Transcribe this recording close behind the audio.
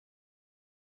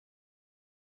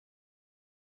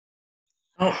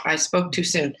Oh, I spoke too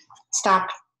soon. Stop,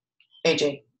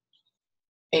 AJ.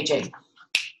 AJ.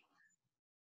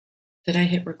 Did I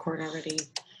hit record already?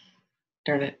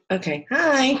 Darn it. Okay.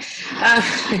 Hi.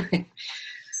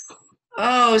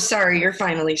 Oh, sorry. You're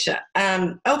fine, Alicia.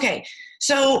 Okay.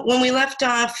 So when we left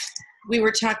off,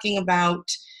 we're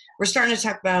starting to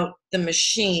talk about the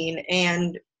machine.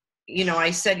 And, I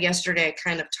said yesterday, I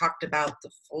kind of talked about the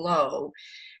flow.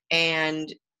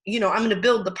 And, I'm going to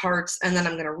build the parts and then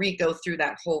I'm going to re-go through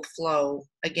that whole flow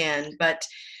again. But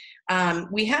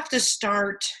we have to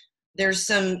start. There's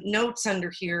some notes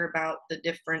under here about the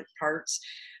different parts.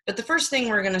 But the first thing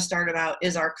we're going to start about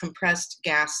is our compressed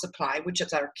gas supply, which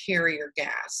is our carrier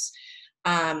gas.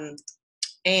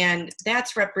 And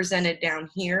that's represented down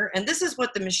here. And this is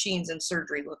what the machines in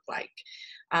surgery look like.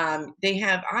 They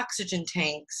have oxygen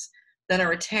tanks that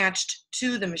are attached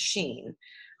to the machine.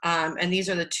 And these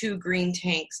are the two green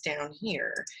tanks down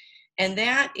here. And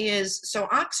so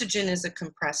oxygen is a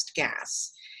compressed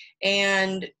gas.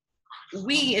 And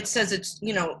it says it's,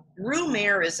 room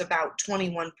air is about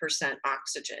 21%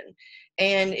 oxygen.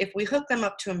 And if we hook them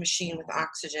up to a machine with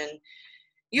oxygen,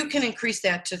 you can increase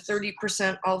that to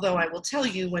 30%, although I will tell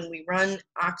you when we run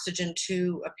oxygen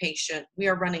to a patient, we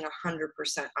are running 100%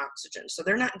 oxygen. So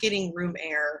they're not getting room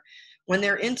air. When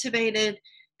they're intubated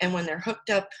and when they're hooked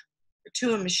up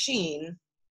to a machine,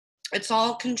 it's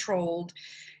all controlled.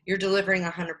 You're delivering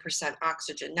 100%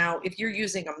 oxygen. Now, if you're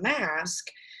using a mask,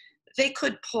 they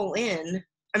could pull in.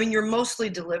 You're mostly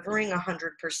delivering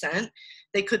 100%.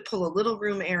 They could pull a little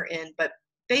room air in, but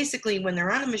basically when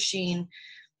they're on a machine,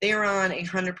 they're on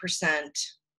 100%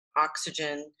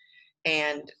 oxygen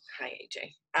and, hi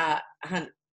AJ,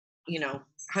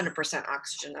 100%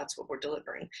 oxygen, that's what we're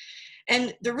delivering.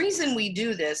 And the reason we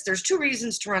do this, there's two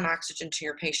reasons to run oxygen to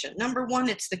your patient. Number one,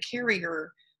 it's the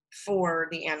carrier for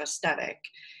the anesthetic.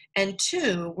 And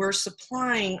two, we're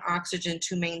supplying oxygen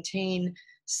to maintain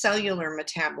cellular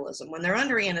metabolism. When they're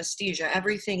under anesthesia,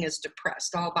 everything is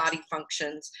depressed, all body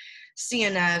functions,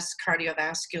 CNS,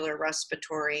 cardiovascular,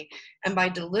 respiratory, and by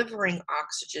delivering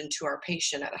oxygen to our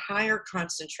patient at a higher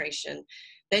concentration,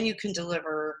 then you can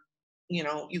deliver,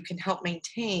 you can help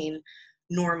maintain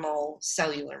normal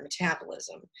cellular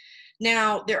metabolism.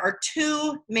 Now, there are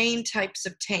two main types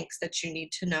of tanks that you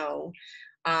need to know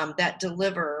that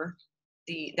deliver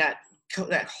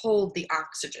that hold the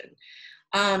oxygen.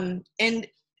 And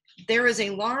there is a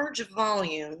large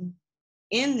volume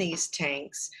in these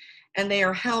tanks, and they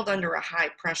are held under a high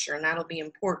pressure, and that'll be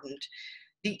important.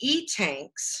 The E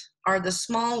tanks are the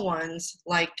small ones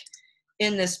like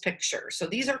in this picture. So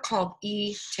these are called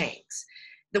E tanks.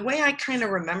 The way I kind of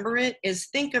remember it is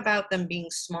think about them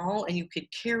being small and you could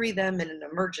carry them in an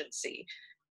emergency.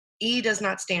 E does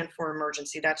not stand for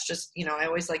emergency. That's just, I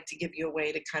always like to give you a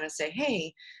way to kind of say,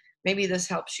 hey, maybe this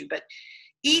helps you. But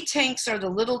E tanks are the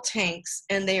little tanks,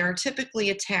 and they are typically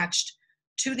attached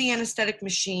to the anesthetic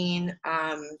machine.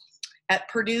 At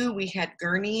Purdue, we had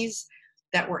gurneys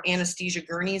that were anesthesia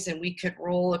gurneys, and we could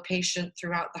roll a patient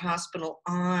throughout the hospital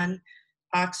on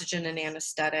oxygen and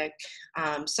anesthetic.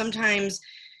 Sometimes,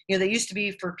 they used to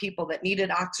be for people that needed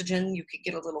oxygen. You could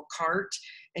get a little cart,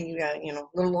 and you got,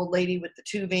 little old lady with the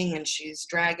tubing, and she's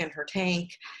dragging her tank.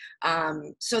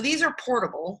 So these are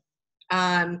portable.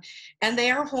 And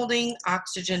they are holding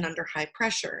oxygen under high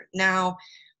pressure. Now,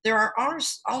 there are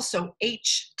also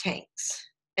H tanks.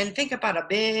 And think about a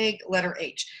big letter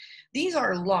H. These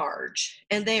are large,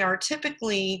 and they are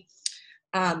typically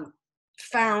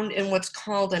found in what's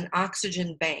called an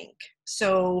oxygen bank.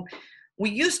 So we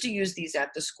used to use these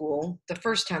at the school the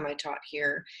first time I taught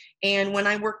here. And when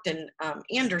I worked in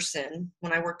Anderson,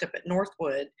 when I worked up at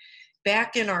Northwood,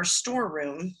 back in our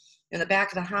storeroom, in the back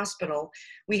of the hospital,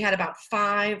 we had about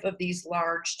 5 of these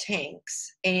large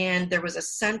tanks, and there was a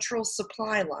central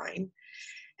supply line,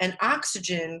 and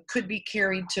oxygen could be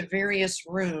carried to various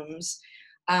rooms.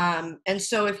 And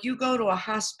so if you go to a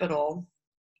hospital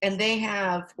and they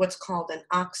have what's called an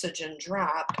oxygen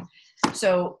drop,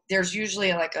 so there's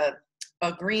usually like a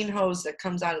green hose that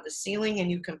comes out of the ceiling,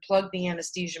 and you can plug the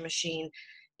anesthesia machine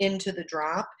into the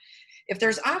drop. If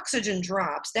there's oxygen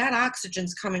drops, that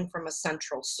oxygen's coming from a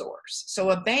central source.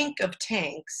 So a bank of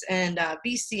tanks, and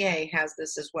VCA has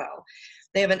this as well.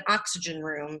 They have an oxygen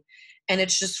room, and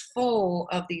it's just full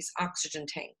of these oxygen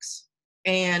tanks.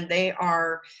 And they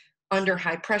are under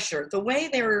high pressure. The way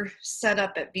they're set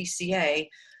up at VCA,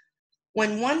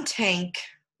 when one tank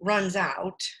runs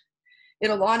out,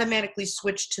 it'll automatically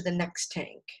switch to the next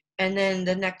tank, and then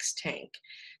the next tank.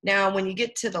 Now, when you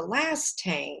get to the last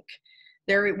tank,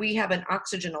 we have an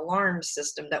oxygen alarm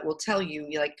system that will tell you,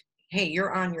 like, hey,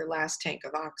 you're on your last tank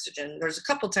of oxygen. There's a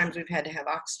couple times we've had to have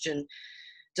oxygen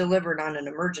delivered on an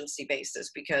emergency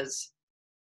basis because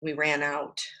we ran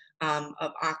out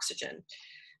of oxygen.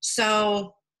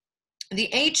 So the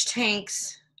H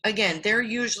tanks, again, they're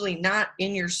usually not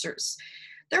in your service.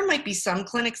 There might be some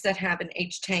clinics that have an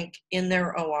H tank in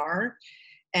their OR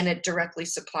and it directly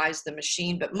supplies the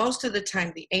machine, but most of the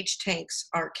time the H tanks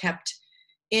are kept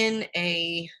in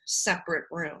a separate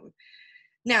room.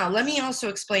 Now, let me also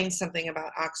explain something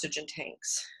about oxygen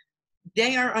tanks.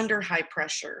 They are under high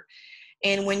pressure.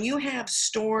 And when you have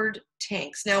stored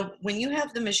tanks, now when you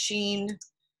have the machine,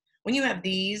 when you have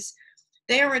these,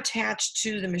 they are attached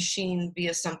to the machine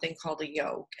via something called a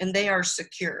yoke, and they are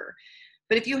secure.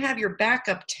 But if you have your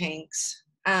backup tanks,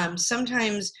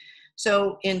 sometimes,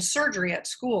 so in surgery at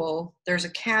school, there's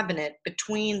a cabinet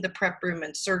between the prep room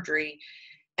and surgery,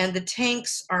 and the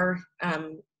tanks are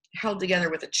held together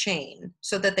with a chain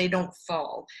so that they don't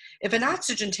fall. If an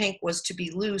oxygen tank was to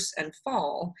be loose and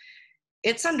fall,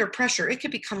 it's under pressure. It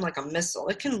could become like a missile.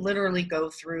 It can literally go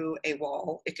through a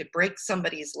wall. It could break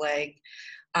somebody's leg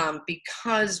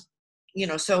because, you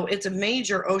know, so it's a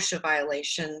major OSHA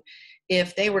violation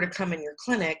if they were to come in your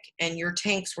clinic and your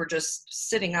tanks were just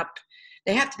sitting up.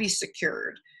 They have to be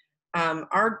secured.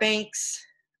 Our banks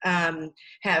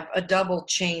have a double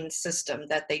chain system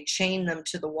that they chain them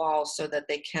to the wall so that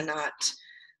they cannot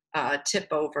tip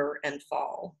over and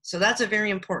fall. So that's a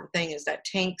very important thing, is that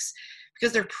tanks,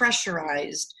 because they're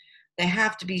pressurized, they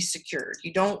have to be secured.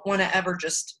 You don't want to ever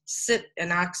just sit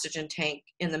an oxygen tank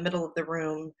in the middle of the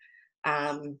room.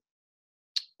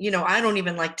 You know, I don't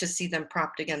even like to see them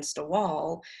propped against a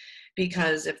wall,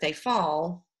 because if they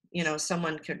fall, you know,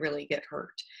 someone could really get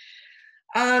hurt.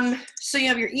 So you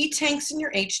have your E tanks and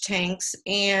your H tanks,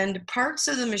 and parts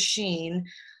of the machine.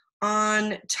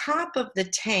 On top of the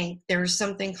tank, there's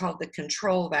something called the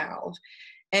control valve.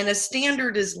 And a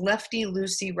standard is lefty,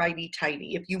 loosey, righty,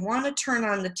 tighty. If you want to turn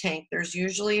on the tank, there's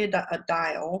usually a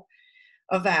dial,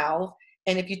 a valve.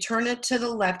 And if you turn it to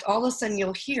the left, all of a sudden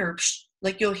you'll hear,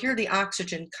 like you'll hear the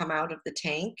oxygen come out of the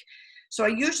tank. So I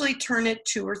usually turn it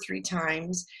 2 or 3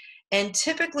 times. And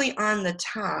typically on the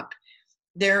top,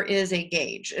 there is a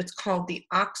gauge. It's called the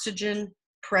oxygen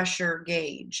pressure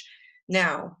gauge.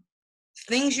 Now,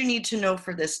 things you need to know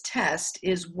for this test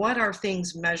is, what are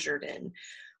things measured in?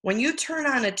 When you turn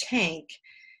on a tank,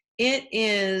 it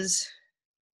is,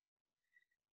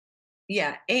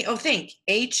 think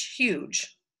H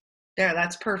huge. There,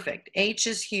 that's perfect. H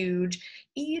is huge.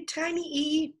 E, tiny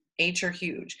e, H are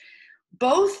huge.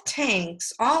 Both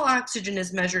tanks, all oxygen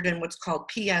is measured in what's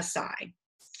called PSI,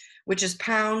 which is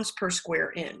pounds per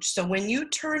square inch. So when you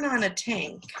turn on a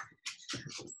tank,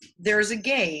 there's a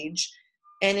gauge,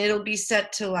 and it'll be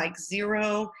set to like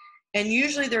 0. And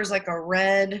usually there's like a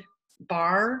red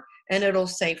bar, and it'll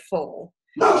say full.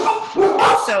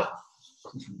 So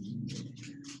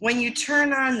when you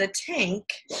turn on the tank,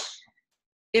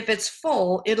 if it's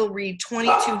full, it'll read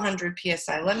 2200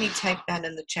 PSI. Let me type that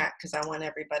in the chat because I want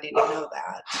everybody to know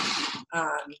that.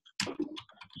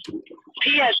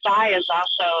 PSI is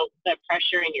also the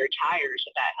pressure in your tires,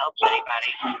 if that helps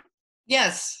anybody.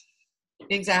 Yes,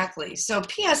 exactly. So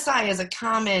PSI is a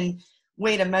common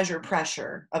way to measure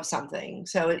pressure of something.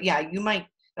 So yeah, you might,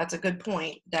 that's a good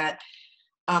point, that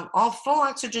all full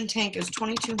oxygen tank is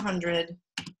 2200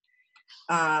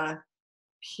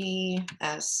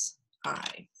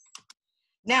 PSI.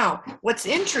 Now, what's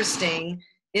interesting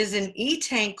is an E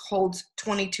tank holds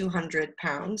 2200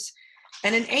 pounds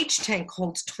and an H tank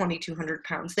holds 2200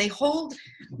 pounds. They hold,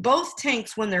 both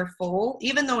tanks when they're full,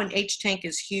 even though an H tank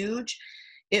is huge,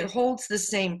 it holds the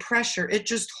same pressure, it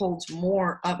just holds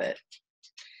more of it.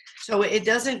 So it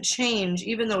doesn't change,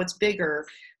 even though it's bigger.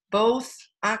 Both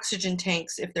oxygen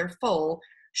tanks, if they're full,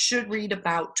 should read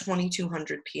about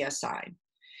 2200 PSI.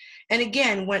 And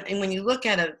again, when you look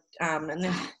at a, and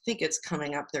I think it's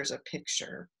coming up, there's a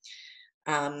picture.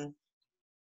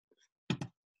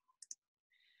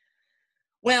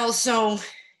 Well, so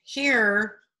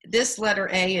here, this letter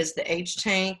A is the H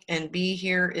tank, and B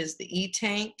here is the E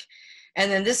tank.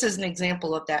 And then this is an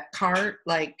example of that cart,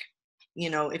 like, you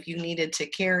know, if you needed to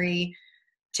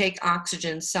take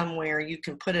oxygen somewhere, you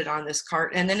can put it on this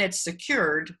cart, and then it's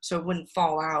secured so it wouldn't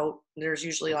fall out. There's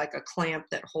usually like a clamp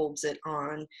that holds it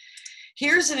on.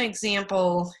 Here's an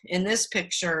example in this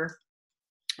picture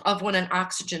of what an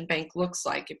oxygen bank looks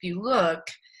like. If you look,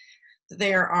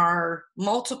 there are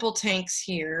multiple tanks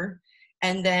here,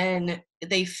 and then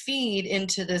they feed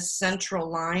into this central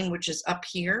line, which is up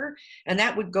here, and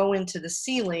that would go into the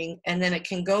ceiling, and then it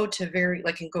can go to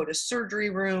can go to surgery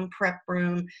room, prep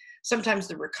room, sometimes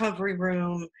the recovery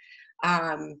room,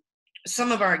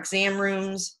 some of our exam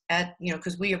rooms at, you know,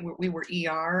 because we were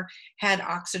ER, had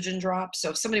oxygen drops. So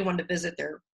if somebody wanted to visit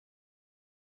their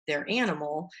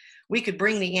animal, we could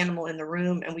bring the animal in the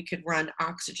room and we could run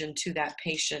oxygen to that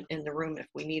patient in the room if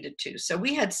we needed to. So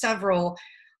we had several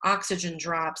oxygen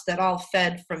drops that all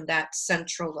fed from that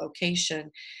central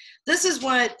location. This is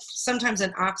what sometimes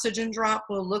an oxygen drop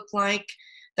will look like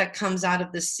that comes out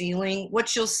of the ceiling.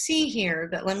 What you'll see here,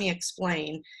 that let me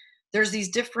explain, there's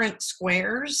these different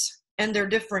squares and they're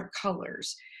different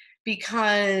colors,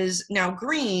 because now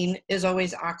green is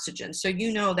always oxygen. So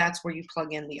you know that's where you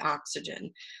plug in the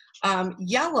oxygen.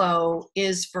 Yellow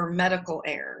is for medical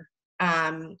air.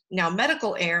 Now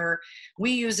medical air,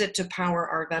 we use it to power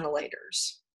our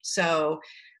ventilators. So,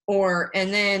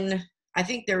 and then I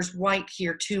think there's white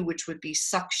here too, which would be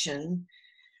suction.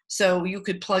 So you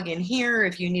could plug in here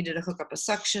if you needed to hook up a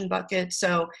suction bucket.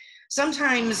 So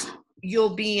sometimes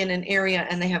you'll be in an area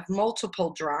and they have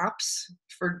multiple drops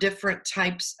for different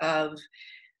types of,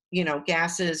 you know,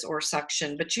 gases or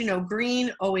suction, but you know,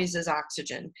 green always is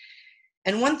oxygen.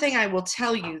 And one thing I will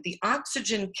tell you, the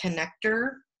oxygen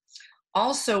connector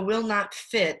also will not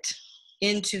fit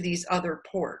into these other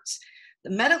ports.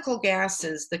 The medical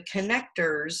gases, the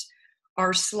connectors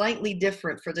are slightly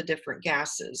different for the different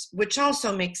gases, which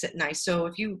also makes it nice. So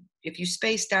if you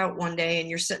spaced out one day and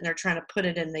you're sitting there trying to put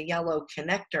it in the yellow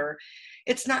connector,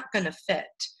 it's not going to fit.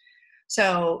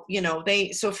 So, you know,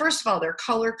 so first of all, they're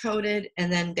color coded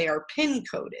and then they are pin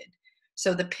coded.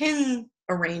 So the pin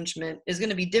arrangement is going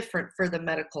to be different for the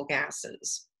medical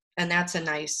gases. And that's a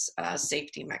nice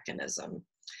safety mechanism.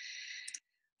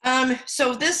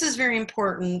 So this is very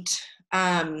important.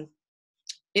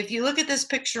 If you look at this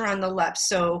picture on the left,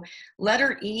 so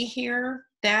letter E here,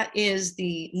 that is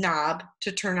the knob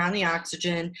to turn on the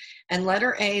oxygen. And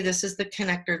letter A, this is the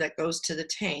connector that goes to the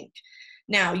tank.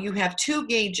 Now you have two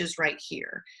gauges right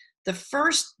here.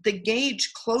 The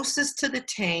gauge closest to the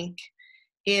tank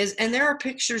is, and there are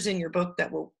pictures in your book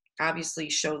that will obviously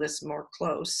show this more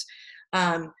close.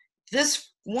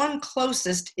 This one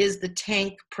closest is the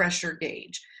tank pressure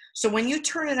gauge. So when you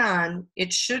turn it on,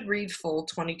 it should read full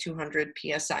 2200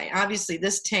 PSI. Obviously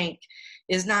this tank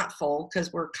is not full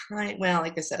because we're well,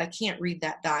 like I said, I can't read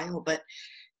that dial, but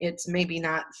it's maybe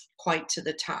not quite to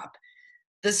the top.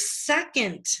 The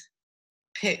second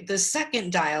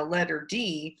dial, letter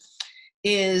D,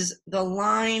 is the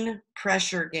line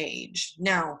pressure gauge.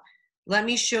 Now, let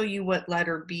me show you what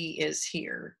letter B is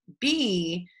here.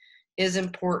 B is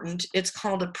important. It's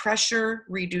called a pressure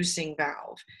reducing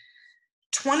valve.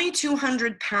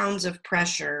 2,200 pounds of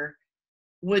pressure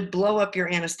would blow up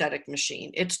your anesthetic machine.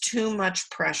 It's too much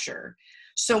pressure.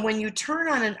 So when you turn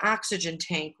on an oxygen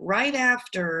tank, right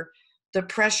after the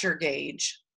pressure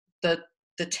gauge, the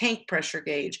tank pressure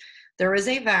gauge, there is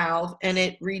a valve and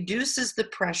it reduces the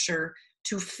pressure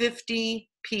to 50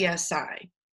 PSI.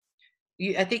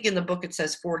 I think in the book it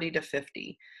says 40 to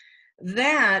 50.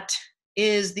 That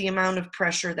is the amount of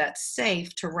pressure that's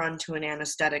safe to run to an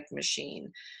anesthetic machine.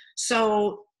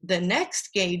 So the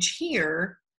next gauge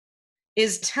here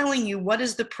is telling you what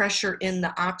is the pressure in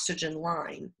the oxygen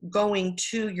line going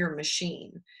to your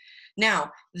machine.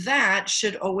 Now, that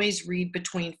should always read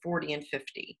between 40 and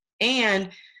 50. And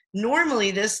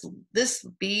normally this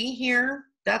B here,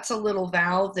 that's a little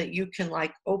valve that you can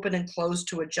like open and close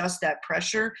to adjust that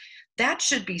pressure. That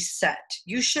should be set.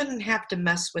 You shouldn't have to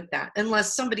mess with that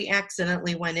unless somebody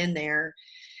accidentally went in there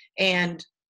and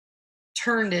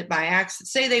turned it by accident.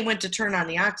 Say they went to turn on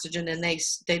the oxygen and they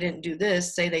didn't do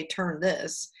this, say they turned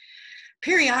this.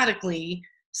 Periodically,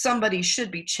 somebody should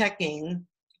be checking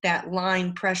that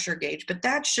line pressure gauge, but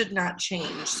that should not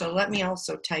change. So let me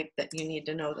also type that you need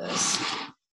to know this.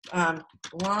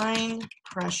 Line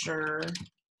pressure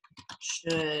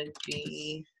should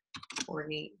be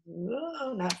 40,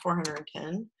 not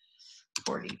 410,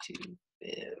 42,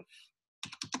 if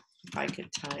I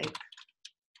could type.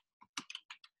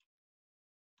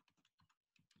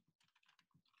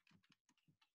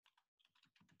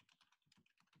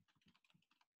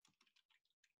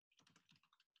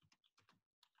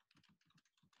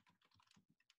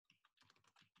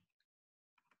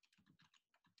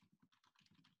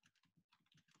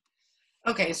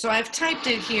 Okay, so I've typed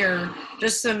it here,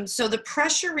 so the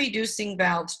pressure reducing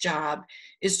valve's job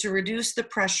is to reduce the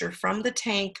pressure from the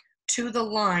tank to the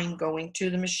line going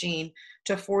to the machine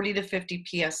to 40 to 50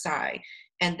 PSI.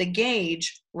 And the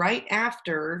gauge right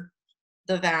after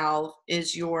the valve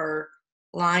is your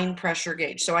line pressure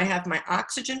gauge. So I have my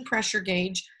oxygen pressure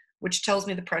gauge, which tells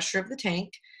me the pressure of the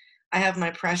tank. I have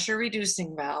my pressure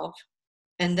reducing valve,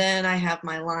 and then I have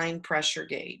my line pressure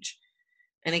gauge.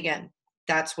 And again,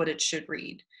 that's what it should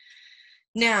read.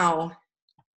 Now,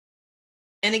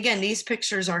 and again, these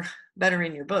pictures are better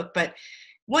in your book, but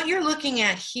what you're looking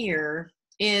at here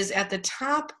is at the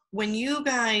top, when you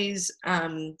guys,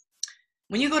 when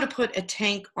you go to put a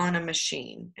tank on a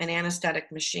machine, an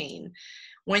anesthetic machine,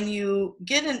 when you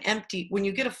get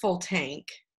a full tank,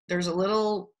 there's a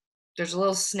little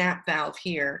snap valve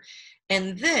here,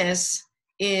 and this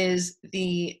is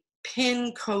the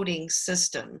pin coding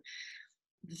system.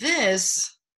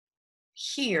 This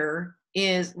here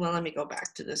is, well, let me go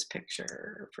back to this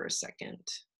picture for a second.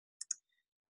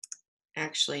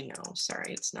 Actually, no,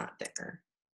 sorry, it's not there.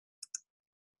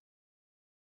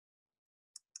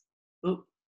 Oop,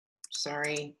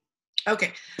 sorry.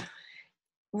 Okay,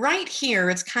 right here,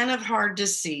 it's kind of hard to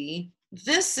see.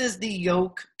 This is the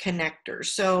yoke connector.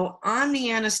 So on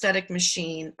the anesthetic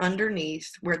machine underneath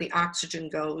where the oxygen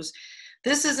goes,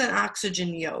 this is an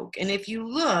oxygen yoke. And if you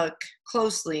look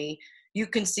closely, you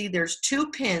can see there's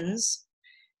 2 pins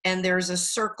and there's a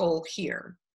circle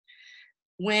here.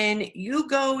 When you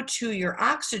go to your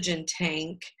oxygen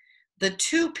tank, the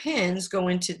 2 pins go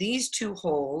into these 2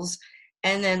 holes,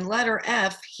 and then letter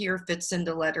F here fits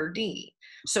into letter D.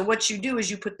 So what you do is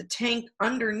you put the tank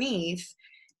underneath,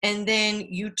 and then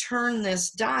you turn this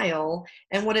dial,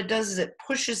 and what it does is it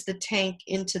pushes the tank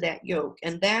into that yoke,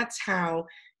 and that's how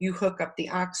you hook up the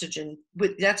oxygen.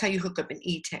 That's how you hook up an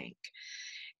E-tank.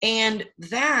 And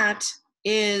that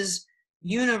is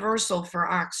universal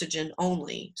for oxygen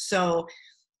only. So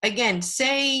again,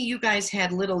 say you guys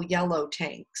had little yellow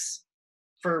tanks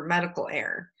for medical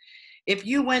air. If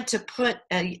you went to put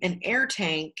an air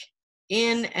tank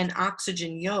in an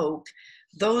oxygen yoke,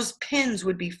 those pins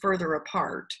would be further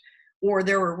apart, or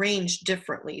they're arranged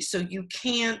differently. So you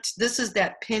can't, this is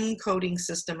that pin coding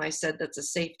system I said that's a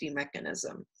safety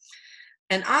mechanism.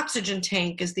 An oxygen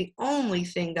tank is the only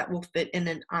thing that will fit in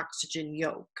an oxygen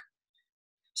yoke.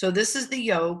 So this is the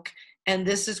yoke, and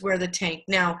this is where the tank.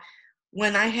 Now,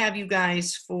 when I have you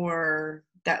guys for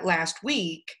that last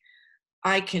week,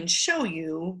 I can show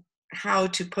you how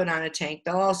to put on a tank.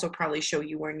 They'll also probably show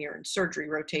you when you're in surgery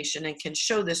rotation and can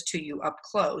show this to you up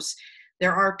close.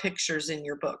 There are pictures in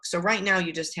your book. So right now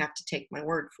you just have to take my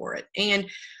word for it. And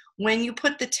when you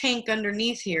put the tank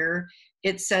underneath here,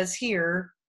 it says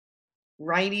here,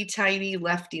 righty-tighty,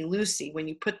 lefty-loosey. When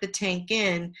you put the tank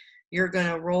in, you're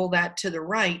gonna roll that to the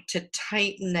right to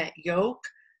tighten that yoke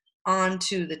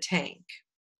onto the tank.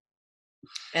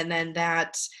 And then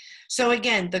that's, so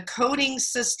again, the coding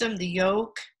system, the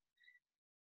yoke,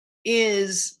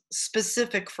 is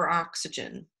specific for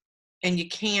oxygen, and you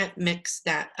can't mix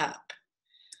that up.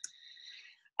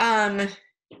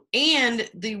 And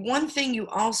the one thing you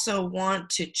also want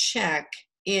to check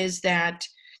is that,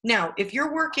 now, if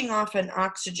you're working off an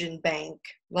oxygen bank,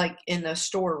 like in the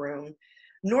storeroom,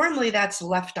 normally that's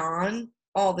left on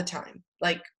all the time.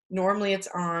 Like normally it's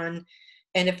on,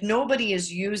 and if nobody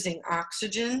is using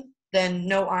oxygen, then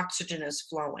no oxygen is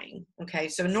flowing, okay?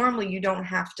 So normally you don't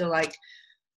have to like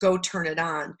go turn it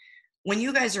on. When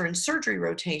you guys are in surgery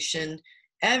rotation,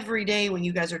 every day when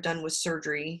you guys are done with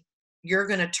surgery, you're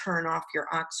gonna turn off your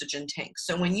oxygen tank.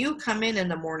 So when you come in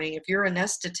the morning, if you're an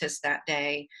anesthetist that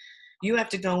day, you have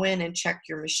to go in and check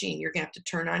your machine. You're gonna have to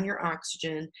turn on your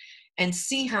oxygen and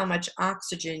see how much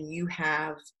oxygen you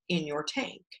have in your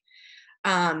tank.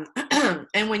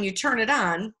 And when you turn it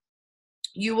on,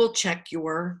 you will check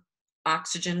your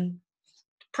oxygen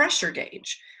pressure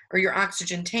gauge or your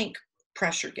oxygen tank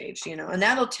pressure gauge, you know, and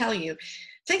that'll tell you.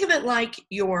 Think of it like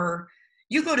you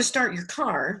go to start your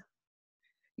car,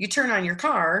 you turn on your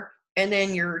car, and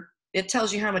then it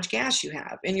tells you how much gas you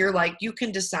have, and you're like, you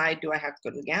can decide, do I have to go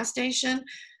to the gas station?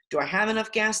 Do I have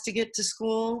enough gas to get to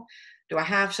school? Do I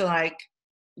have to like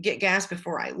get gas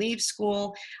before I leave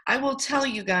school? I will tell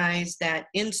you guys that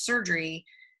in surgery,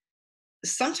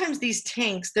 sometimes these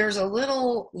tanks, there's a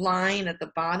little line at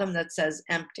the bottom that says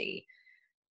empty.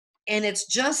 And it's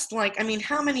just like, I mean,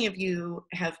 how many of you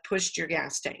have pushed your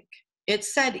gas tank? It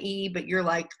said E, but you're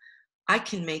like, I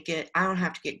can make it. I don't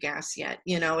have to get gas yet.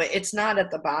 You know, it's not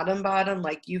at the bottom,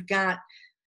 like you've got,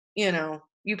 you know,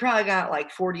 you probably got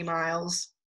like 40 miles.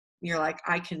 You're like,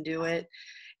 I can do it.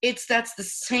 That's the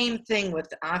same thing with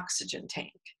the oxygen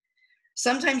tank.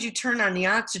 Sometimes you turn on the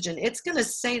oxygen, it's going to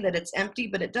say that it's empty,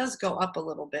 but it does go up a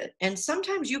little bit. And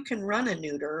sometimes you can run a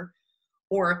neuter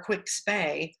or a quick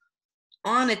spay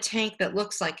on a tank that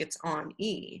looks like it's on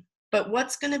E. But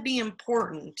what's going to be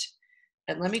important,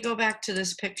 and let me go back to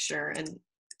this picture, and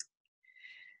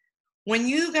when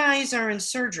you guys are in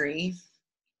surgery,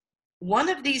 one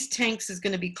of these tanks is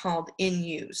going to be called in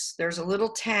use. There's a little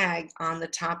tag on the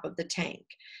top of the tank.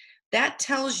 That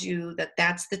tells you that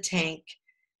that's the tank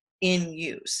in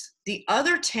use. The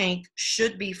other tank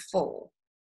should be full.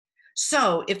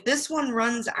 So if this one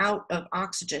runs out of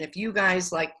oxygen, if you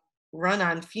guys like run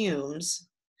on fumes,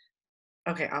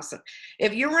 okay, awesome.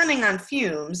 If you're running on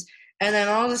fumes and then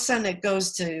all of a sudden it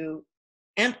goes to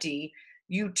empty,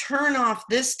 you turn off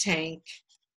this tank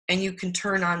and you can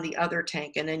turn on the other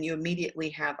tank, and then you immediately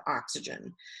have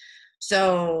oxygen.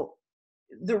 So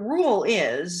the rule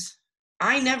is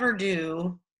I never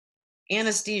do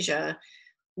anesthesia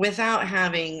without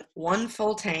having one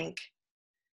full tank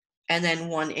and then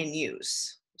one in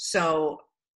use. So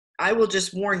I will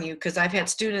just warn you, because I've had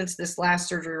students this last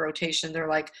surgery rotation, they're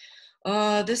like,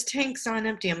 this tank's on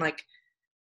empty. I'm like,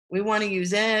 we want to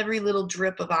use every little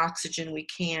drip of oxygen we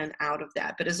can out of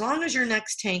that. But as long as your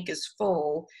next tank is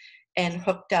full and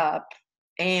hooked up,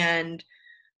 and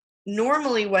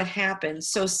normally what happens,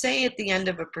 so say at the end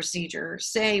of a procedure,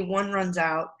 say one runs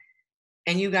out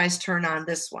and you guys turn on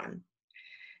this one.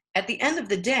 At the end of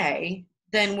the day,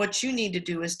 then what you need to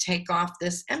do is take off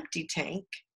this empty tank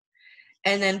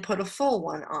and then put a full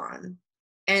one on,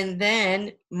 and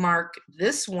then mark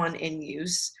this one in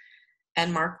use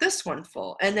and mark this one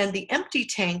full. And then the empty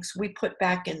tanks we put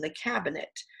back in the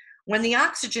cabinet. When the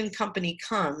oxygen company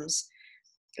comes,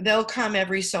 they'll come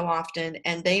every so often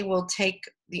and they will take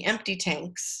the empty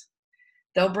tanks,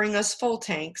 they'll bring us full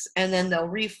tanks, and then they'll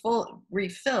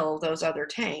refill those other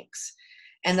tanks,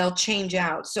 and they'll change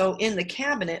out. So in the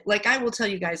cabinet, like I will tell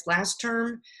you guys, last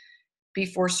term,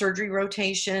 before surgery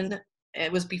rotation,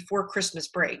 it was before Christmas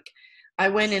break, I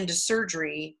went into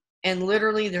surgery and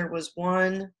literally there was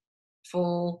one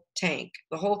full tank.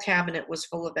 The whole cabinet was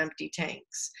full of empty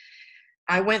tanks.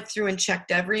 I went through and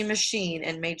checked every machine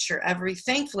and made sure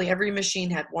thankfully every machine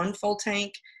had one full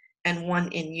tank and one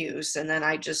in use. And then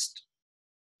I just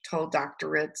told Dr.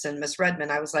 Ritz and Miss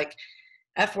Redmond, I was like,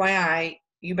 FYI,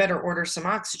 you better order some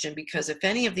oxygen, because if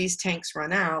any of these tanks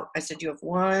run out, I said, you have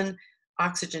one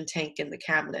oxygen tank in the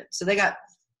cabinet. So they got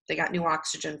new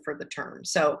oxygen for the term.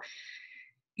 So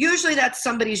usually that's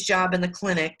somebody's job in the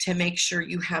clinic to make sure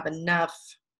you have enough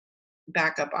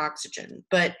backup oxygen.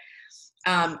 But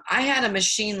I had a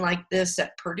machine like this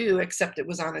at Purdue, except it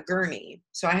was on a gurney.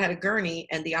 So I had a gurney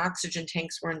and the oxygen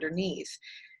tanks were underneath.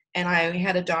 And I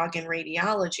had a dog in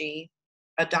radiology,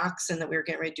 a dachshund that we were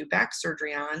getting ready to do back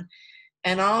surgery on.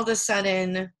 And all of a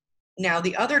sudden, now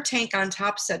the other tank on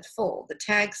top said full, the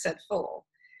tag said full.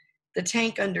 The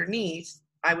tank underneath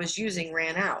I was using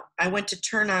ran out. I went to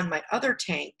turn on my other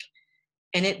tank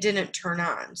and it didn't turn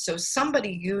on. So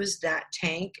somebody used that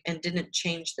tank and didn't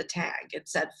change the tag. It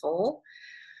said full.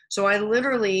 So I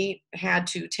literally had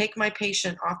to take my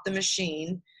patient off the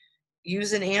machine,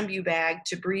 use an ambu bag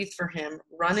to breathe for him,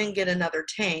 run and get another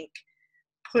tank,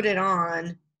 put it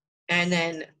on, and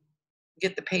then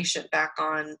get the patient back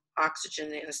on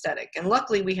oxygen anesthetic. And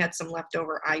luckily we had some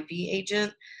leftover IV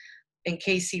agent in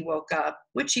case he woke up,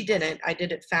 which he didn't. I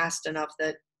did it fast enough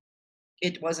that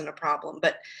it wasn't a problem.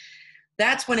 But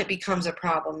that's when it becomes a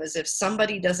problem, is if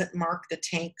somebody doesn't mark the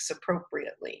tanks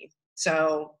appropriately.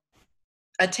 So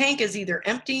a tank is either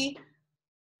empty,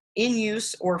 in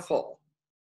use, or full.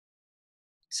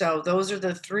 So those are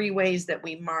the three ways that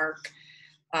we mark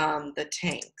the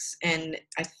tanks. And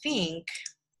I think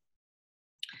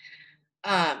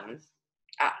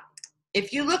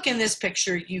if you look in this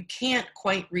picture, you can't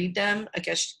quite read them. I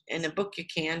guess in a book you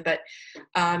can, but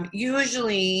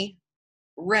usually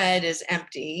red is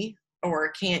empty,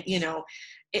 or can't,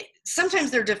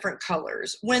 sometimes they're different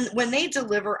colors. When they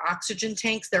deliver oxygen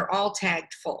tanks, they're all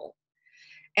tagged full.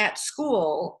 At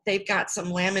school, they've got some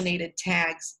laminated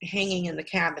tags hanging in the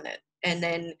cabinet. And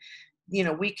then,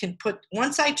 we can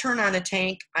once I turn on a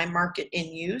tank, I mark it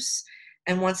in use.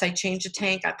 And once I change a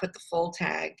tank, I put the full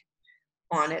tag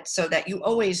on it so that you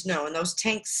always know. And those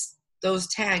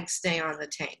tags stay on the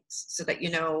tanks so that you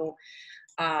know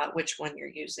which one you're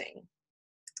using.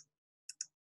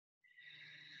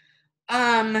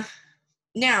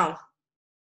 Now,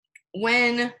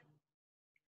 when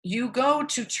you go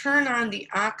to turn on the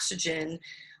oxygen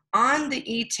on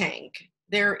the E-tank,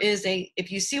 there is if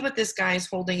you see what this guy is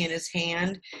holding in his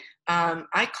hand,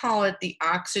 I call it the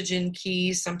oxygen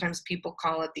key. Sometimes people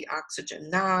call it the oxygen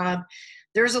knob.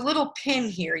 There's a little pin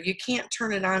here. You can't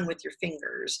turn it on with your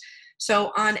fingers.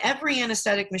 So on every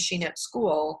anesthetic machine at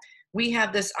school, we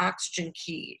have this oxygen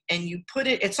key, and you put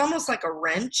it, it's almost like a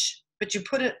wrench, but you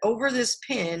put it over this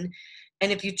pin,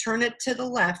 and if you turn it to the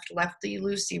left,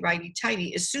 lefty-loosey,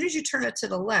 righty-tighty, as soon as you turn it to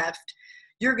the left,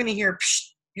 you're going to hear, psh,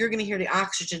 you're going to hear the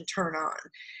oxygen turn on.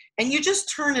 And you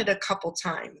just turn it a couple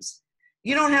times.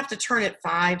 You don't have to turn it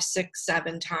 5, 6,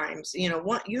 7 times.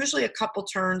 Usually a couple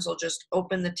turns will just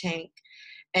open the tank,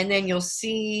 and then you'll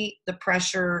see the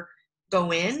pressure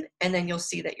go in, and then you'll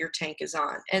see that your tank is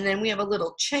on. And then we have a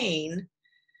little chain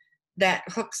that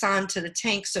hooks onto the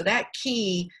tank, so that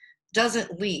key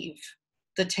doesn't leave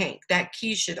the tank. That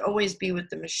key should always be with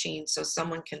the machine so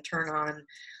someone can turn on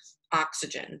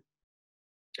oxygen.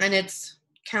 And it's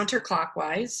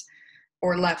counterclockwise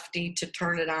or lefty to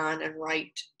turn it on and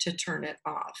right to turn it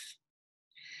off.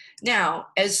 Now,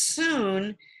 as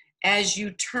soon as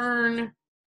you turn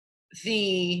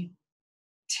the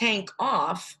tank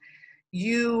off,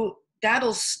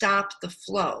 that'll stop the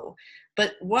flow.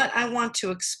 But what I want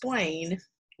to explain,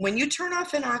 when you turn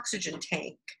off an oxygen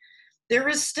tank, there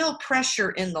is still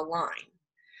pressure in the line.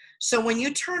 So when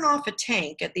you turn off a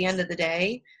tank at the end of the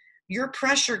day, your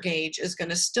pressure gauge is going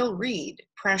to still read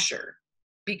pressure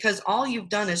because all you've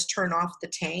done is turn off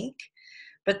the tank,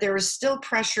 but there is still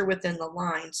pressure within the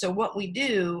line. So what we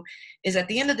do is at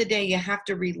the end of the day, you have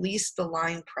to release the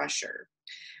line pressure.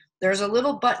 There's a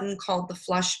little button called the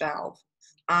flush valve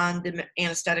on the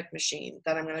anesthetic machine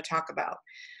that I'm going to talk about.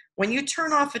 When you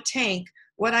turn off a tank,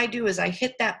 what I do is I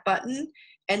hit that button,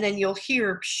 and then you'll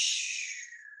hear psh.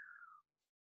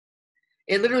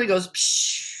 It literally goes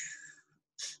psh.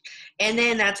 And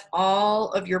then that's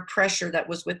all of your pressure that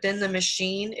was within the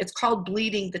machine. It's called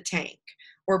bleeding the tank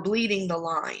or bleeding the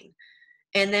line.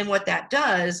 And then what that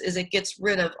does is it gets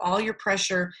rid of all your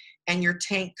pressure and your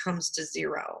tank comes to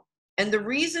zero. And the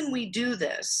reason we do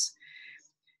this,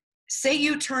 say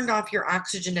you turned off your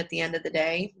oxygen at the end of the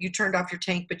day, you turned off your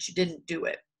tank, but you didn't do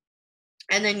it.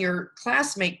 And then your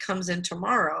classmate comes in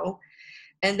tomorrow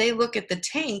and they look at the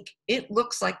tank, it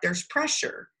looks like there's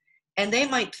pressure. And they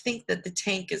might think that the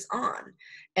tank is on.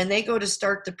 And they go to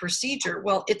start the procedure.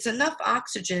 Well, it's enough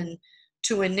oxygen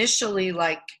to initially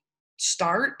like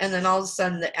start, and then all of a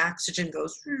sudden the oxygen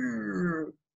goes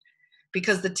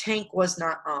because the tank was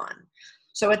not on.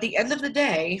 So at the end of the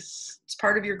day, it's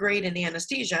part of your grade in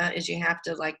anesthesia is you have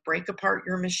to like break apart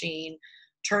your machine,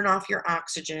 turn off your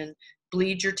oxygen,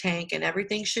 bleed your tank, and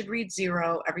everything should read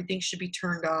zero. Everything should be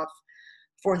turned off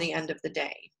for the end of the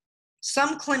day.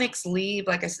 Some clinics leave,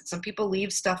 like I said, some people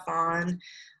leave stuff on.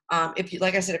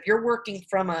 Like I said, if you're working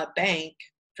from a bank,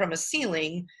 from a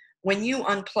ceiling, when you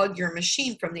unplug your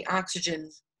machine from the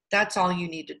oxygen, that's all you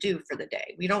need to do for the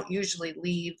day. We don't usually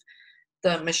leave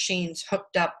the machines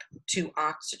hooked up to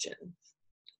oxygen.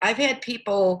 I've had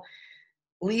people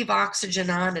leave oxygen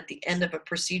on at the end of a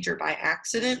procedure by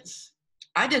accident.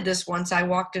 I did this once. I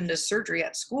walked into surgery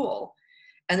at school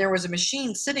and there was a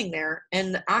machine sitting there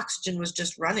and the oxygen was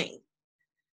just running.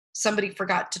 Somebody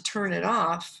forgot to turn it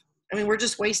off. I mean, we're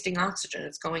just wasting oxygen.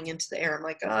 It's going into the air. I'm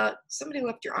like, somebody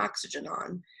left your oxygen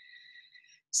on.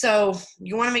 So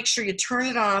you want to make sure you turn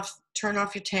it off, turn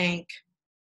off your tank.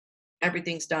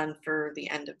 Everything's done for the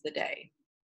end of the day.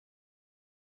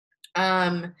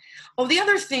 The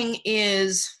other thing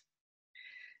is,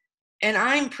 and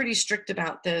I'm pretty strict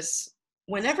about this,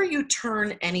 whenever you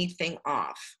turn anything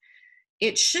off,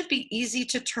 it should be easy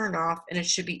to turn off and it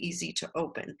should be easy to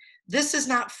open. This is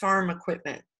not farm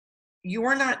equipment. You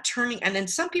are not turning, and then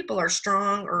some people are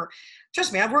strong, or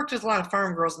trust me, I've worked with a lot of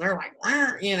farm girls and they're like,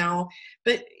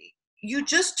 but you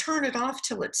just turn it off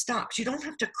till it stops. You don't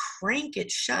have to crank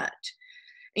it shut.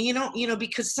 And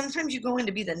because sometimes you go in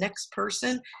to be the next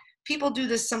person. People do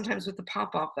this sometimes with the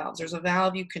pop-off valves. There's a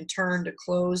valve you can turn to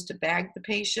close to bag the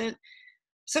patient.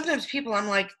 Sometimes people,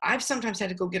 I've sometimes had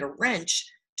to go get a wrench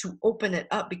to open it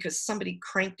up because somebody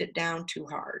cranked it down too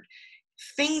hard.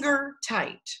 Finger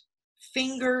tight.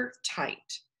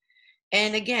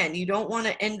 And again, you don't want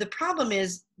to, and the problem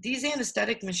is these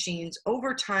anesthetic machines,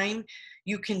 over time,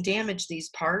 you can damage these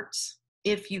parts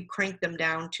if you crank them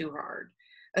down too hard,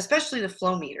 especially the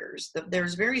flow meters.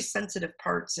 There's very sensitive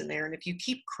parts in there. And if you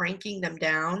keep cranking them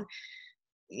down,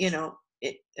 it'll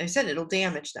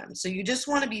damage them. So you just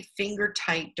want to be finger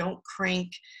tight. Don't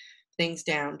crank things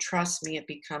down. Trust me, it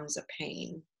becomes a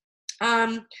pain.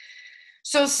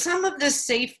 So some of the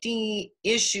safety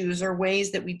issues or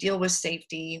ways that we deal with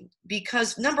safety,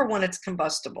 because number one, it's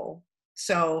combustible.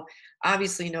 So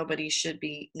obviously nobody should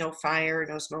be, no fire,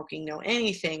 no smoking, no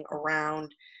anything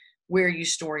around where you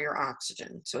store your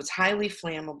oxygen. So it's highly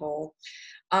flammable.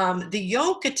 The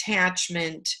yoke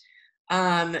attachment,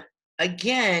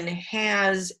 again,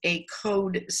 has a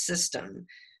code system.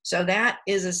 So that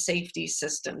is a safety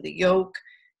system. The yoke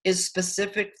is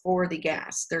specific for the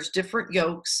gas. There's different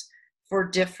yokes for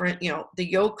different, the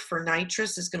yoke for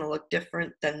nitrous is going to look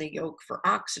different than the yoke for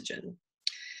oxygen.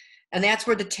 And that's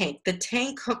where the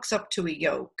tank hooks up to a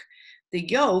yoke. The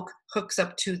yoke hooks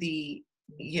up to the,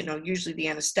 usually the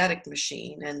anesthetic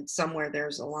machine, and somewhere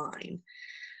there's a line.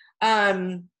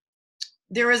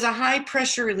 There is a high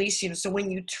pressure release unit. So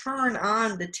when you turn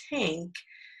on the tank,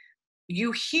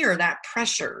 you hear that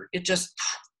pressure. It just,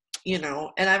 you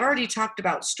know, and I've already talked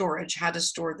about storage, how to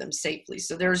store them safely.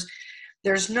 So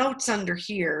there's notes under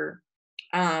here,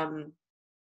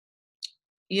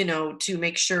 you know, to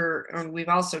make sure. We've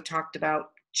also talked about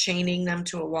chaining them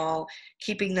to a wall,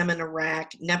 keeping them in a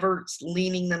rack, never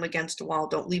leaning them against a wall.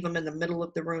 Don't leave them in the middle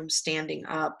of the room standing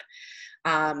up.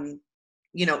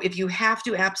 You know, if you have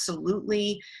to,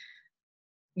 absolutely,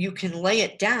 you can lay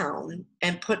it down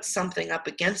and put something up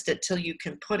against it till you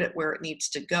can put it where it needs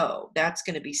to go. That's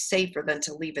going to be safer than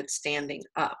to leave it standing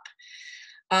up.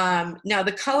 Now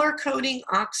the color coding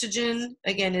oxygen,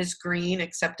 again, is green,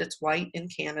 except it's white in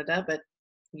Canada, but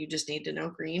you just need to know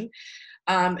green.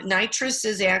 Nitrous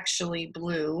is actually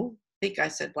blue. I think I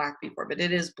said black before, but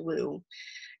it is blue.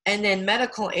 And then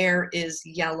medical air is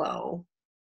yellow,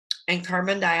 and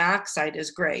carbon dioxide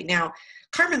is gray. Now,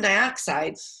 carbon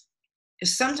dioxide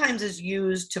sometimes is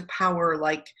used to power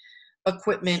like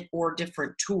equipment or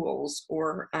different tools,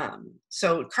 or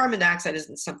so carbon dioxide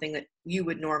isn't something that you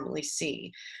would normally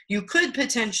see. You could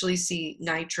potentially see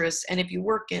nitrous, and if you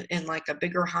work in like a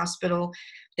bigger hospital,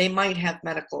 they might have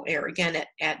medical air. Again,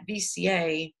 at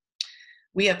VCA,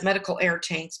 we have medical air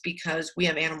tanks because we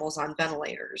have animals on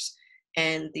ventilators,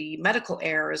 and the medical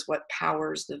air is what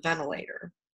powers the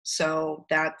ventilator. So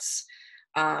that's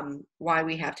why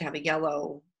we have to have a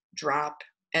yellow drop,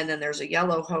 and then there's a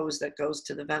yellow hose that goes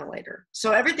to the ventilator.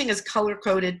 So everything is color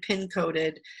coded, pin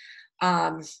coded.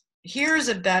 Here's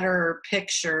a better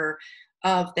picture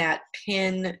of that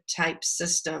pin type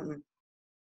system.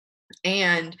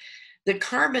 And the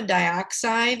carbon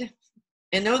dioxide,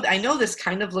 and I know this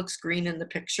kind of looks green in the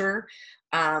picture,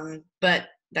 but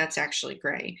that's actually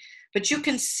gray. But you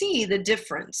can see the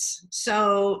difference.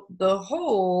 So the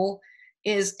hole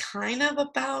is kind of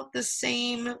about the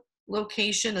same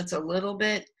location. It's a little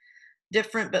bit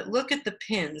different, but look at the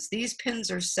pins. These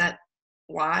pins are set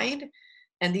wide,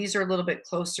 and these are a little bit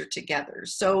closer together.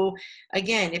 So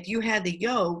again, if you had the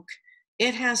yolk,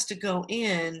 it has to go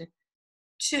in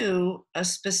to a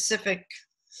specific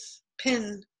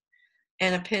pin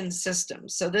and a pin system.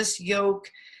 So this yolk,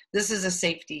 this is a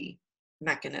safety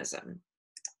mechanism.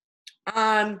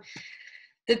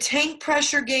 The tank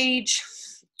pressure gauge,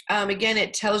 again,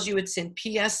 it tells you it's in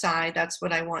PSI. That's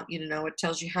what I want you to know. It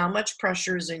tells you how much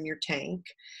pressure is in your tank.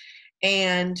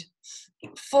 And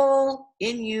full,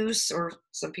 in use, or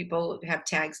some people have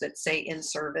tags that say in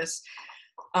service.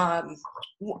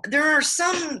 There are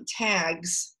some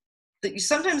tags that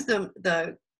sometimes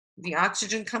the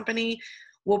oxygen company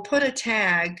will put a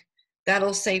tag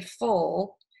that'll say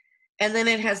full, and then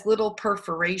it has little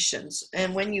perforations.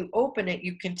 And when you open it,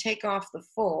 you can take off the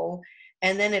full,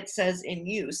 and then it says in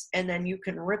use, and then you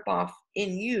can rip off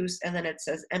in use, and then it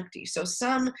says empty. So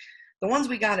the ones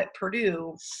we got at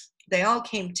Purdue, they all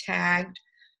came tagged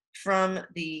from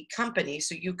the company,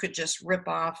 so you could just rip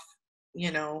off,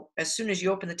 you know, as soon as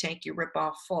you open the tank, you rip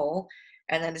off full,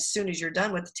 and then as soon as you're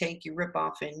done with the tank, you rip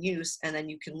off in use, and then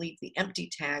you can leave the empty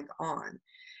tag on.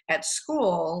 At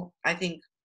school, I think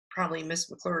probably Miss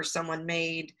McClure or someone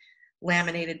made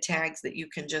laminated tags that you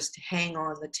can just hang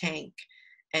on the tank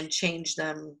and change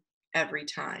them every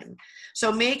time.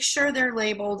 So make sure they're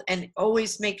labeled, and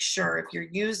always make sure if you're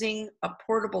using a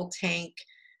portable tank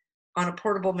on a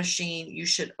portable machine, you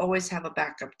should always have a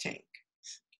backup tank.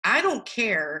 I don't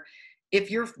care if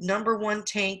your number one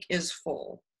tank is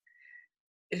full.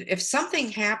 If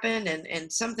something happened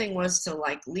and something was to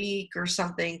like leak or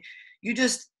something,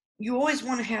 you always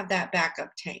want to have that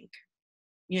backup tank,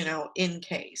 you know, in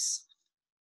case.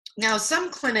 Now,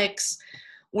 some clinics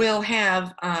will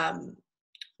have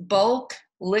bulk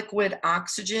liquid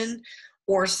oxygen,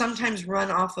 or sometimes run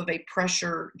off of a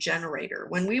pressure generator.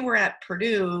 When we were at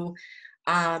Purdue,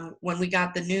 when we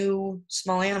got the new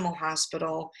small animal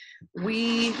hospital,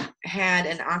 we had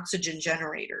an oxygen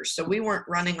generator. So we weren't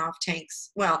running off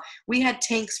tanks. Well, we had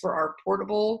tanks for our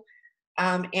portable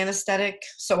anesthetic.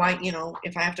 So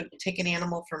if I have to take an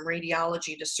animal from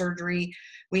radiology to surgery,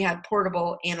 we had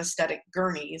portable anesthetic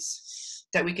gurneys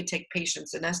that we could take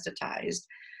patients anesthetized.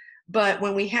 But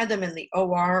when we had them in the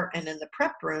OR and in the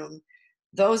prep room,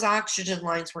 those oxygen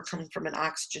lines were coming from an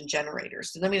oxygen generator.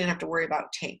 So then we didn't have to worry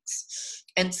about tanks.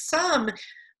 And some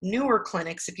newer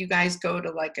clinics, if you guys go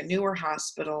to like a newer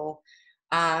hospital,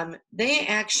 they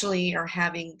actually are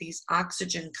having these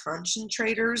oxygen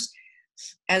concentrators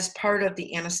as part of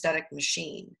the anesthetic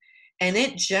machine. And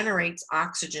it generates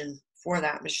oxygen for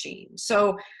that machine.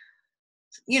 So,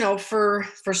 you know, for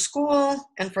school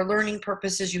and for learning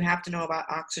purposes, you have to know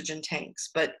about oxygen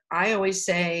tanks. But I always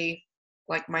say,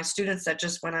 like my students that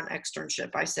just went on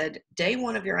externship, I said, day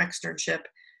one of your externship,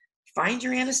 find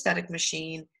your anesthetic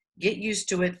machine get used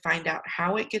to it, find out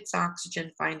how it gets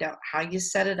oxygen, find out how you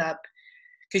set it up,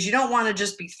 because you don't want to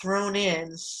just be thrown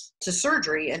in to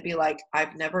surgery and be like,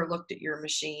 I've never looked at your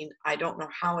machine. I don't know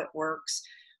how it works.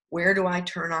 Where do I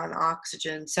turn on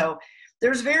oxygen? So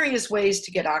there's various ways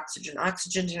to get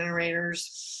oxygen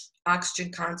generators,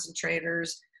 oxygen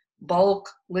concentrators, bulk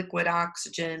liquid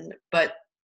oxygen. But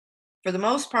for the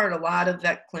most part, a lot of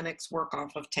vet clinics work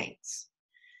off of tanks,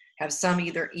 have some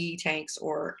either E tanks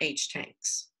or H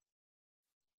tanks.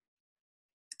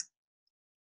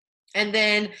 And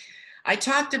then I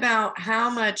talked about how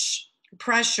much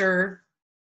pressure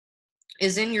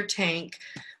is in your tank,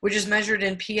 which is measured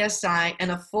in PSI,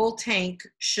 and a full tank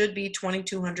should be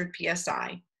 2200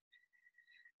 PSI.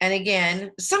 And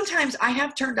again, sometimes I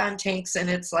have turned on tanks and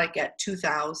it's like at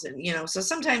 2000, you know, so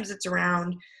sometimes it's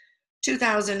around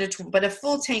 2000 to, but a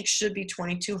full tank should be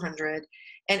 2200.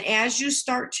 And as you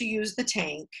start to use the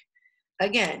tank,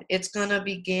 again, it's going to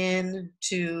begin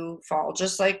to fall,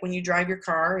 just like when you drive your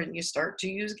car and you start to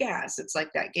use gas. It's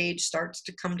like that gauge starts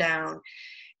to come down.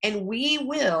 And we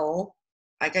will,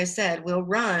 like I said, we'll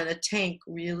run a tank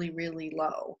really, really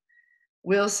low.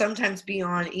 We'll sometimes be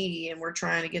on E and we're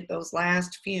trying to get those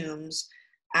last fumes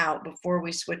out before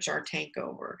we switch our tank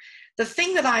over. The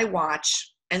thing that I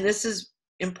watch, and this is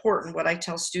important, what I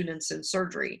tell students in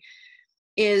surgery,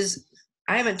 is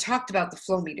I haven't talked about the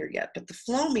flow meter yet, but the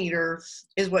flow meter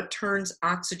is what turns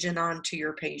oxygen on to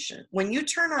your patient. When you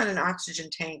turn on an oxygen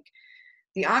tank,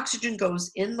 the oxygen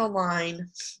goes in the line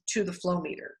to the flow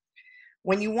meter.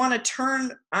 When you want to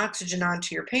turn oxygen on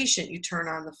to your patient, you turn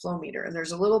on the flow meter, and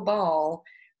there's a little ball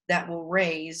that will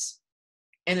raise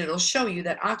and it'll show you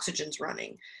that oxygen's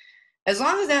running. As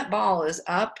long as that ball is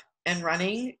up and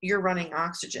running, you're running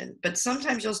oxygen, but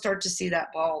sometimes you'll start to see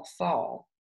that ball fall.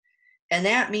 And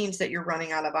that means that you're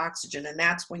running out of oxygen, and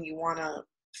that's when you want to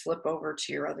flip over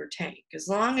to your other tank. As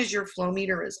long as your flow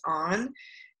meter is on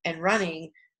and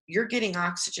running, you're getting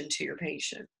oxygen to your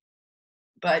patient.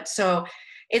 But so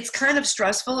it's kind of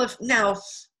stressful. Now,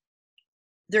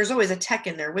 there's always a tech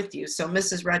in there with you. So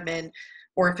Mrs. Redmond,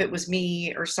 or if it was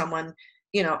me or someone,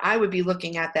 you know, I would be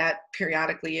looking at that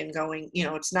periodically and going, you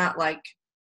know, it's not like,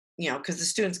 you know, because the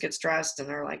students get stressed and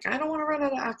they're like, I don't want to run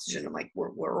out of oxygen. I'm like,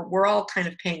 we're all kind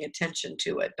of paying attention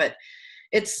to it, but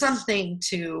it's something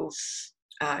to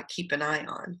keep an eye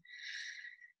on.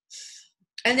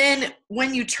 And then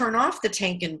when you turn off the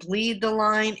tank and bleed the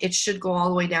line, it should go all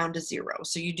the way down to 0.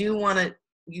 So you do want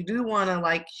to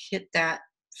like hit that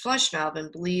flush valve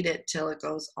and bleed it till it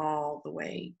goes all the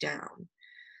way down.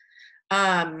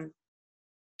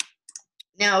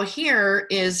 Now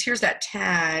here's that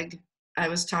tag I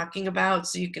was talking about,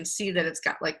 so you can see that it's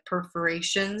got like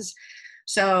perforations.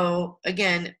 So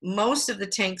again, most of the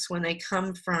tanks, when they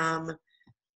come from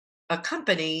a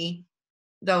company,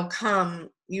 they'll come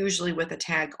usually with a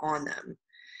tag on them.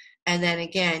 And then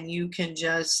again, you can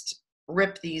just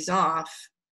rip these off.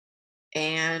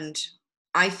 And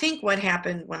I think what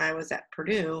happened when I was at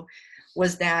Purdue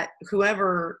was that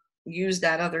whoever used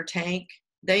that other tank,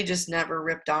 they just never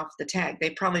ripped off the tag. They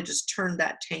probably just turned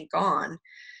that tank on.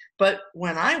 But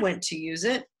when I went to use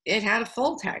it, it had a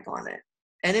full tag on it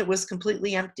and it was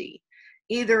completely empty.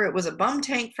 Either it was a bum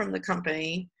tank from the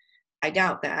company, I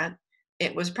doubt that.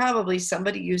 It was probably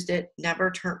somebody used it,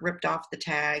 never ripped off the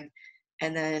tag,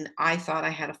 and then I thought I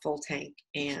had a full tank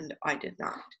and I did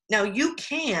not. Now you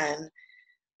can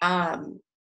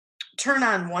turn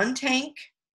on one tank,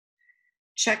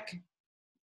 check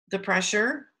the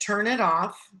pressure, turn it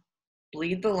off,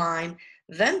 bleed the line,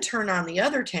 then turn on the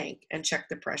other tank and check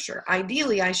the pressure.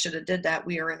 Ideally, I should have did that.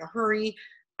 We are in a hurry.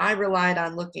 I relied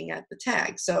on looking at the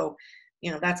tag. So,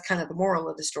 you know, that's kind of the moral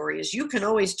of the story, is you can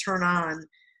always turn on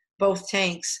both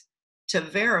tanks to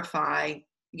verify,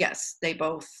 yes, they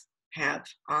both have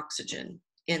oxygen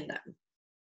in them.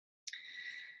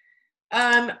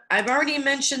 I've already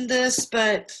mentioned this,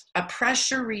 but a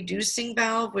pressure reducing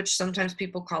valve, which sometimes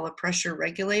people call a pressure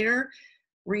regulator,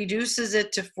 reduces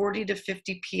it to 40 to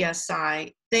 50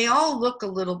 PSI. They all look a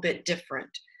little bit different,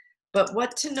 but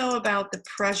what to know about the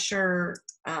pressure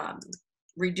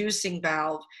reducing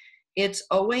valve, it's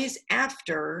always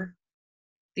after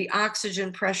the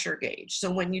oxygen pressure gauge. So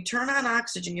when you turn on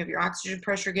oxygen, you have your oxygen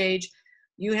pressure gauge,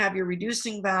 you have your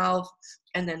reducing valve,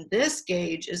 and then this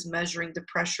gauge is measuring the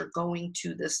pressure going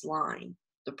to this line,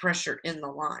 the pressure in the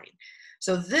line.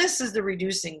 So this is the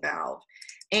reducing valve.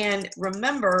 And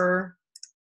remember,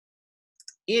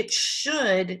 it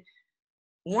should,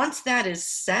 once that is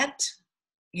set,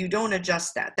 you don't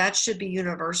adjust that. That should be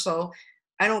universal.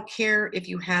 I don't care if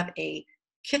you have a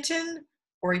kitten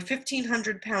or a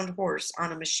 1,500-pound horse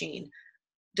on a machine.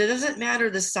 doesn't matter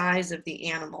the size of the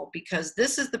animal, because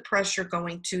this is the pressure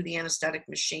going to the anesthetic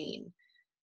machine,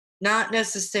 not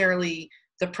necessarily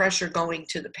the pressure going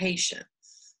to the patient.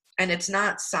 And it's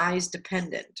not size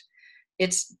dependent.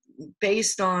 It's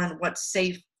based on what's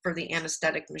safe for the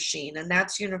anesthetic machine, and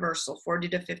that's universal, 40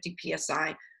 to 50 psi.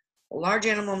 A large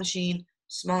animal machine,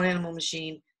 small animal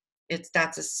machine,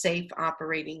 that's a safe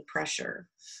operating pressure.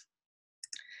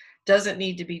 Doesn't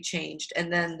need to be changed.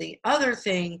 And then the other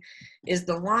thing is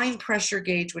the line pressure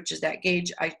gauge, which is that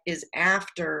gauge is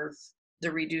after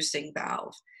the reducing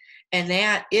valve. And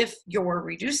that, if your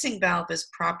reducing valve is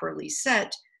properly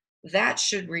set, that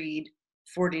should read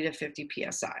 40 to 50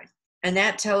 psi. And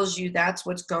that tells you that's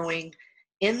what's going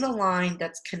in the line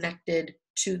that's connected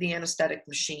to the anesthetic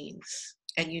machine.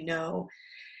 And you know,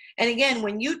 and again,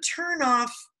 when you turn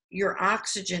off your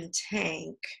oxygen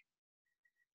tank,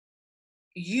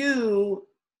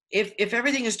 if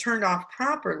everything is turned off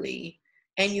properly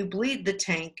and you bleed the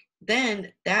tank,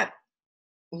 then that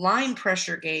line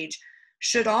pressure gauge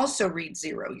should also read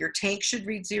 0. Your tank should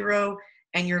read 0,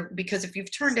 and because if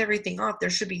you've turned everything off, there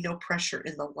should be no pressure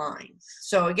in the line.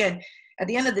 So again, at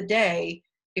the end of the day,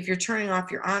 if you're turning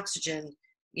off your oxygen,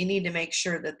 you need to make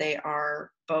sure that they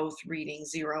are both reading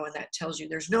 0, and that tells you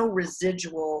there's no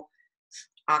residual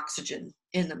oxygen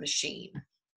in the machine.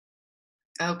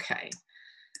 Okay.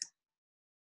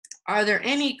 Are there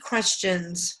any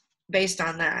questions based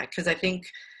on that? Because I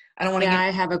don't want to I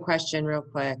have a question real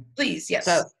quick. Please, yes.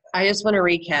 So I just want to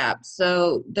recap.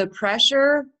 So the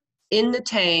pressure in the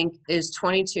tank is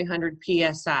 2200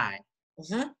 psi.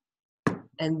 Mm-hmm.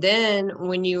 And then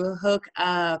when you hook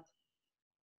up,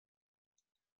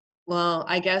 well,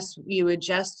 I guess you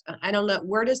adjust, I don't know,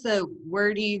 where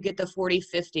do you get the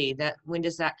 40/50? When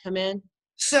does that come in?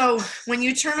 So when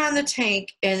you turn on the tank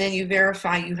and then you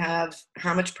verify you have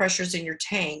how much pressure is in your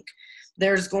tank,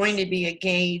 there's going to be a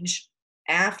gauge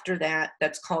after that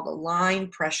that's called a line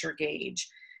pressure gauge.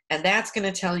 And that's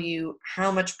going to tell you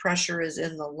how much pressure is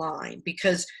in the line,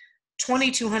 because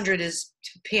 2200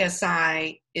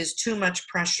 psi is too much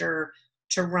pressure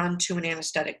to run to an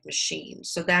anesthetic machine.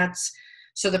 So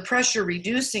the pressure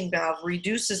reducing valve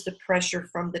reduces the pressure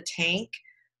from the tank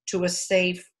to a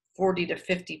safe 40 to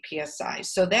 50 psi.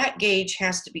 So that gauge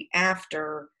has to be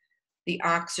after the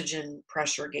oxygen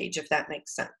pressure gauge, if that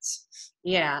makes sense.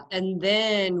 Yeah, and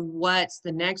then what's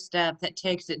the next step that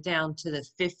takes it down to the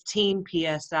 15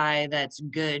 psi that's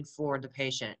good for the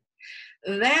patient?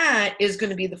 That is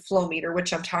going to be the flow meter,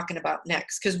 which I'm talking about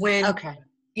next. Okay.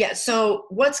 Yeah, so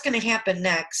what's going to happen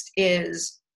next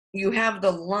is you have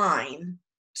the line.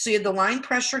 So you have the line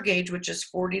pressure gauge, which is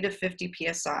 40 to 50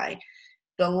 psi.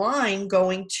 The line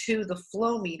going to the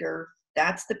flow meter,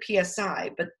 that's the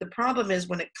psi. But the problem is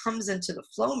when it comes into the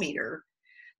flow meter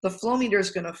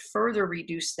is going to further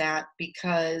reduce that,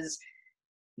 because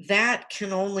that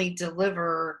can only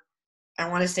deliver, I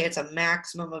want to say it's a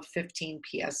maximum of 15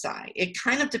 psi. It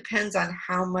kind of depends on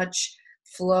how much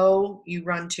flow you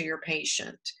run to your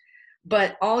patient.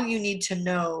 But all you need to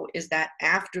know is that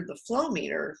after the flow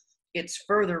meter, it's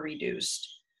further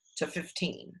reduced to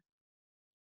 15.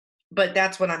 But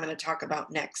that's what I'm going to talk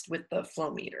about next with the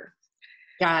flow meter.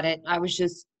 Got it. I was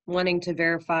just wanting to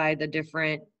verify the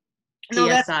different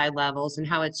PSI levels and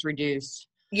how it's reduced.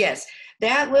 Yes.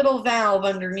 That little valve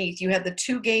underneath, you have the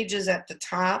 2 gauges at the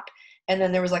top, and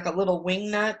then there was like a little wing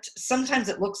nut. Sometimes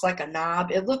it looks like a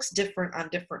knob. It looks different on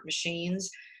different machines.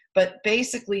 But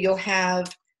basically, you'll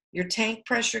have your tank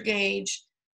pressure gauge,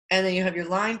 and then you have your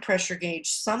line pressure gauge.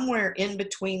 Somewhere in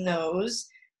between those,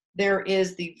 there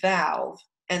is the valve,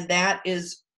 and that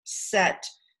is set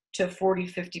to 40,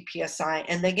 50 psi.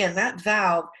 And again, that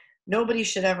valve, nobody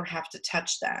should ever have to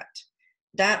touch that.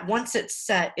 That once it's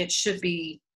set, it should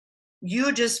be,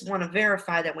 you just want to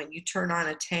verify that when you turn on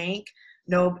a tank,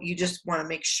 you just want to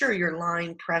make sure your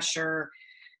line pressure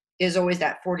is always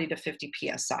that 40 to 50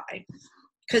 psi.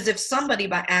 Because if somebody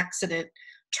by accident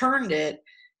turned it,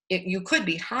 you could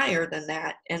be higher than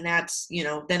that, and that's,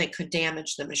 then it could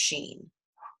damage the machine.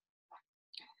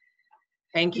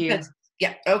 Thank you.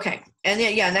 Yeah, okay. And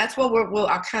and that's what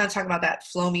I'll kind of talk about that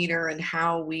flow meter and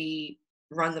how we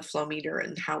run the flow meter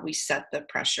and how we set the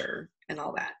pressure and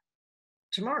all that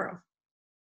tomorrow.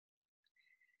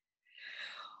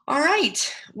 All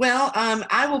right. Well,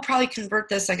 I will probably convert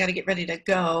this. I got to get ready to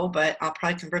go, but I'll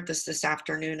probably convert this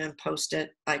afternoon and post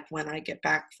it like when I get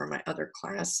back from my other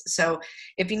class. So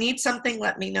if you need something,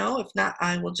 let me know. If not,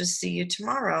 I will just see you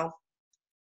tomorrow.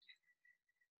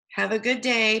 Have a good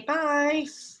day. Bye.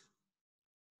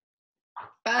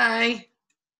 Bye.